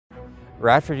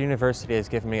Radford University has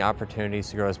given me opportunities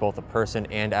to grow as both a person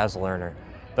and as a learner.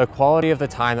 The quality of the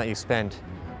time that you spend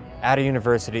at a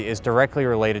university is directly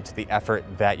related to the effort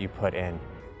that you put in.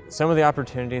 Some of the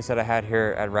opportunities that I had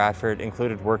here at Radford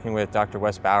included working with Dr.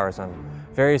 Wes Bowers on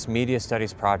various media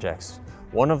studies projects.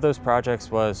 One of those projects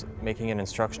was making an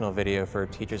instructional video for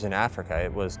teachers in Africa.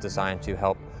 It was designed to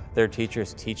help their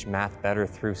teachers teach math better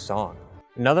through song.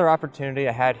 Another opportunity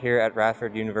I had here at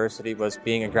Radford University was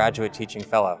being a graduate teaching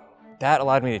fellow. That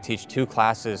allowed me to teach 2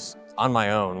 classes on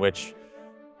my own, which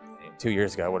 2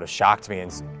 years ago would have shocked me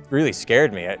and really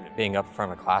scared me at being up in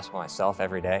front of a class by myself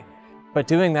every day. But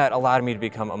doing that allowed me to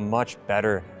become a much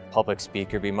better public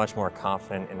speaker, be much more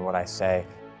confident in what I say.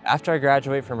 After I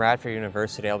graduate from Radford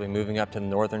University, I'll be moving up to the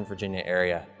Northern Virginia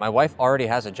area. My wife already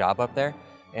has a job up there,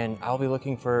 and I'll be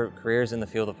looking for careers in the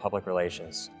field of public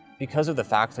relations. Because of the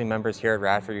faculty members here at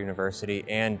Radford University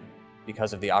and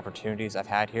because of the opportunities I've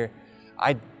had here,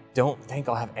 I don't think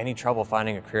I'll have any trouble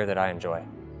finding a career that I enjoy.